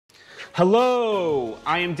Hello,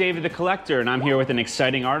 I am David the Collector and I'm here with an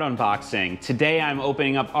exciting art unboxing. Today I'm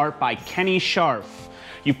opening up art by Kenny Scharf.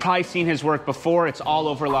 You've probably seen his work before. It's all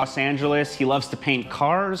over Los Angeles. He loves to paint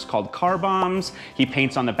cars called car bombs. He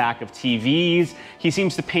paints on the back of TVs. He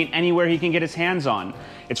seems to paint anywhere he can get his hands on.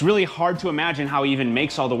 It's really hard to imagine how he even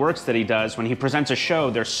makes all the works that he does. When he presents a show,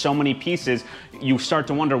 there's so many pieces, you start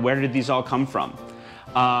to wonder, where did these all come from?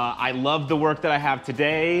 I love the work that I have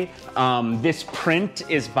today. This print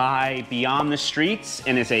is by Beyond the Streets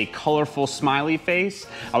and is a colorful smiley face.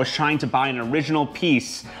 I was trying to buy an original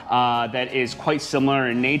piece that is quite similar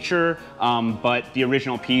in nature, but the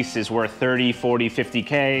original piece is worth 30, 40,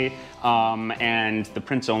 50K, and the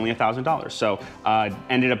print's only $1,000. So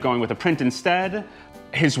ended up going with a print instead.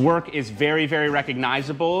 His work is very, very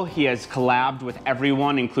recognizable. He has collabed with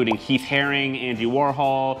everyone, including Keith Haring, Andy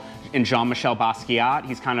Warhol, and Jean-Michel Basquiat.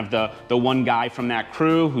 He's kind of the one guy from that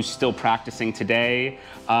crew who's still practicing today.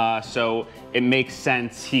 So it makes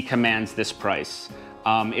sense he commands this price.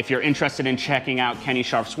 If you're interested in checking out Kenny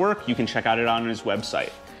Scharf's work, you can check out it on his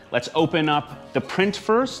website. Let's open up the print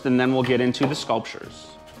first, and then we'll get into the sculptures.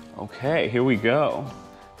 Okay, here we go.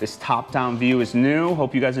 This top-down view is new.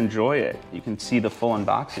 Hope you guys enjoy it. You can see the full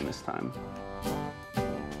unboxing this time.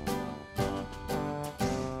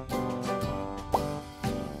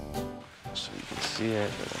 So you can see it.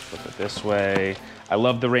 Let's flip it this way. I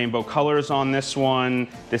love the rainbow colors on this one.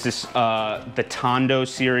 This is the Tondo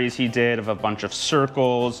series he did of a bunch of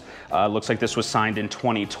circles. Looks like this was signed in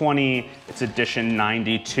 2020. It's edition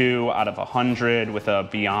 92 out of 100 with a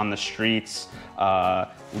Beyond the Streets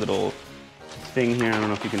little thing here. I don't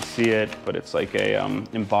know if you can see it, but it's like a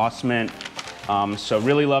embossment. So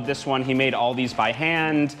really love this one. He made all these by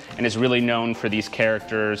hand and is really known for these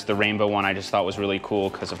characters. The rainbow one I just thought was really cool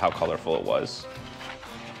because of how colorful it was.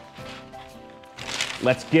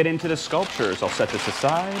 Let's get into the sculptures. I'll set this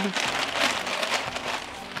aside.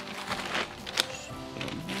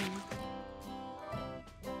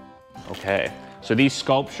 Okay, so these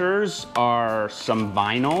sculptures are some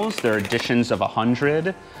vinyls. They're editions of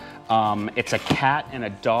 100. It's a cat and a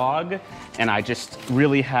dog, and I just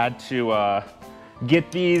really had to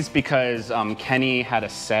get these because Kenny had a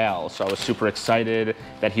sale, so I was super excited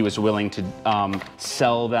that he was willing to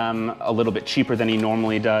sell them a little bit cheaper than he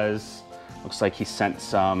normally does. Looks like he sent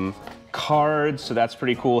some cards, so that's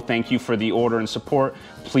pretty cool. Thank you for the order and support.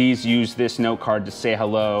 Please use this note card to say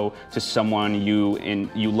hello to someone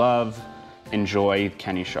you love. Enjoy,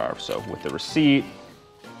 Kenny Scharf. So with the receipt,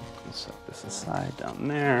 set this aside down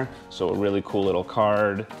there. So a really cool little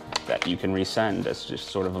card that you can resend as just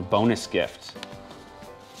sort of a bonus gift.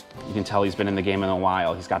 You can tell he's been in the game in a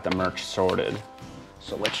while. He's got the merch sorted.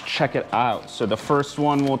 So let's check it out. So the first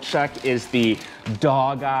one we'll check is the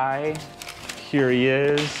dog eye. Here he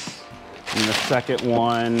is. And the second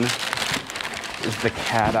one is the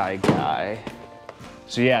cat eye guy.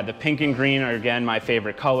 So yeah, the pink and green are, again, my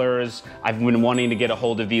favorite colors. I've been wanting to get a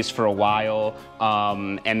hold of these for a while,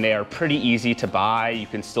 and they are pretty easy to buy. You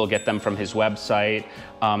can still get them from his website.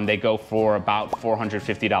 They go for about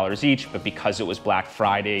 $450 each, but because it was Black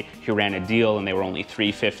Friday, he ran a deal and they were only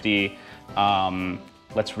 $350.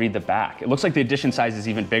 Let's read the back. It looks like the edition size is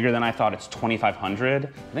even bigger than I thought. It's 2,500.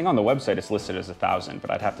 I think on the website it's listed as 1,000,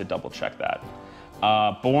 but I'd have to double check that.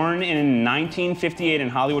 Born in 1958 in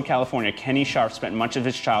Hollywood, California, Kenny Scharf spent much of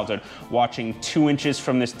his childhood watching 2 inches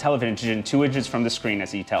from this television, 2 inches from the screen,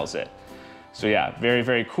 as he tells it. So yeah, very,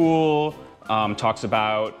 very cool. Talks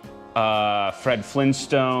about Fred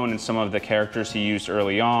Flintstone and some of the characters he used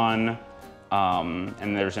early on.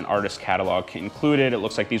 And there's an artist catalog included. It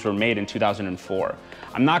looks like these were made in 2004.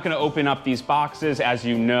 I'm not gonna open up these boxes, as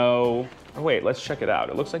you know. Oh wait, let's check it out.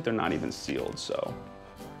 It looks like they're not even sealed, so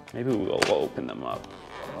maybe we'll open them up.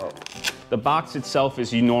 Oh. The box itself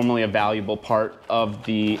is normally a valuable part of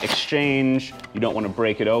the exchange. You don't want to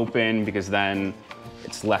break it open because then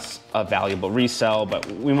it's less a valuable resell, but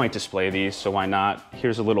we might display these, so why not?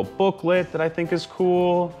 Here's a little booklet that I think is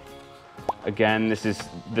cool. Again, this is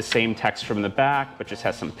the same text from the back, but just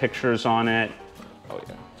has some pictures on it. Oh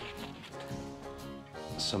yeah.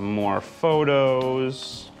 Some more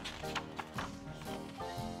photos.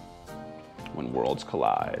 When worlds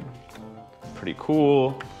collide. Pretty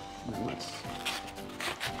cool. And let's...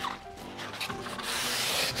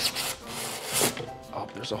 Oh,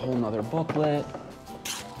 there's a whole nother booklet.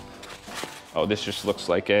 Oh, this just looks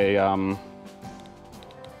like a,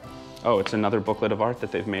 oh, it's another booklet of art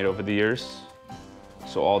that they've made over the years.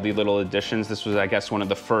 So all the little additions. This was, I guess, one of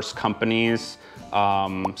the first companies.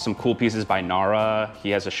 Some cool pieces by Nara. He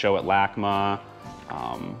has a show at LACMA.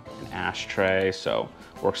 An ashtray, so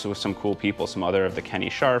works with some cool people, some other of the Kenny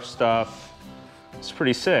Scharf stuff. It's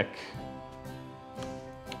pretty sick.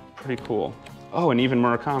 pretty cool. Oh, and even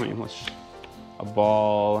Murakami, a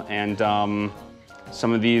ball, and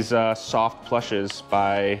some of these soft plushes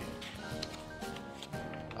by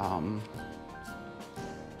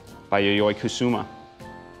Yayoi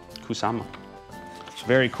Kusama. It's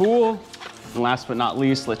very cool. And last but not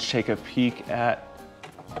least, let's take a peek at,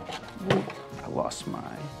 I lost my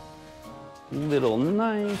little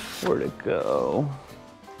knife, where'd it go?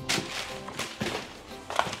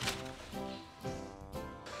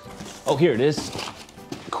 Oh, here it is.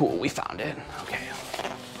 Cool, we found it. Okay,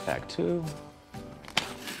 back to.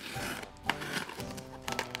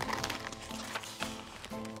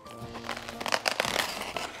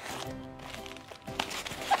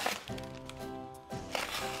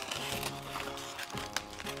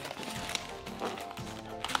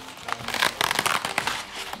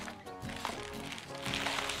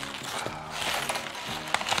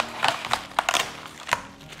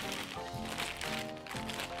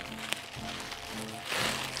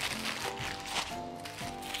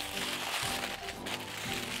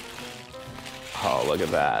 Oh, look at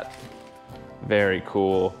that. Very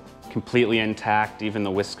cool. Completely intact, even the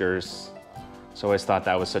whiskers. So I always thought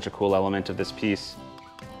that was such a cool element of this piece.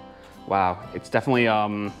 Wow, it's definitely a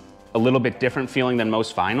little bit different feeling than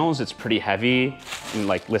most vinyls. It's pretty heavy, and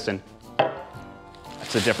like, listen.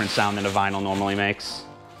 It's a different sound than a vinyl normally makes.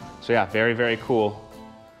 So yeah, very, very cool.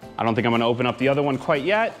 I don't think I'm gonna open up the other one quite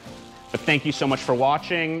yet, but thank you so much for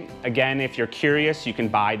watching. Again, if you're curious, you can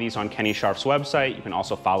buy these on Kenny Scharf's website. You can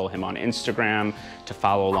also follow him on Instagram to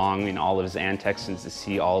follow along in all of his antics and to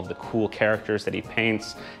see all of the cool characters that he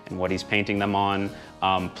paints and what he's painting them on.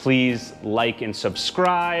 Please like and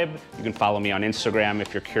subscribe. You can follow me on Instagram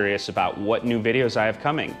if you're curious about what new videos I have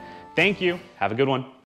coming. Thank you. Have a good one.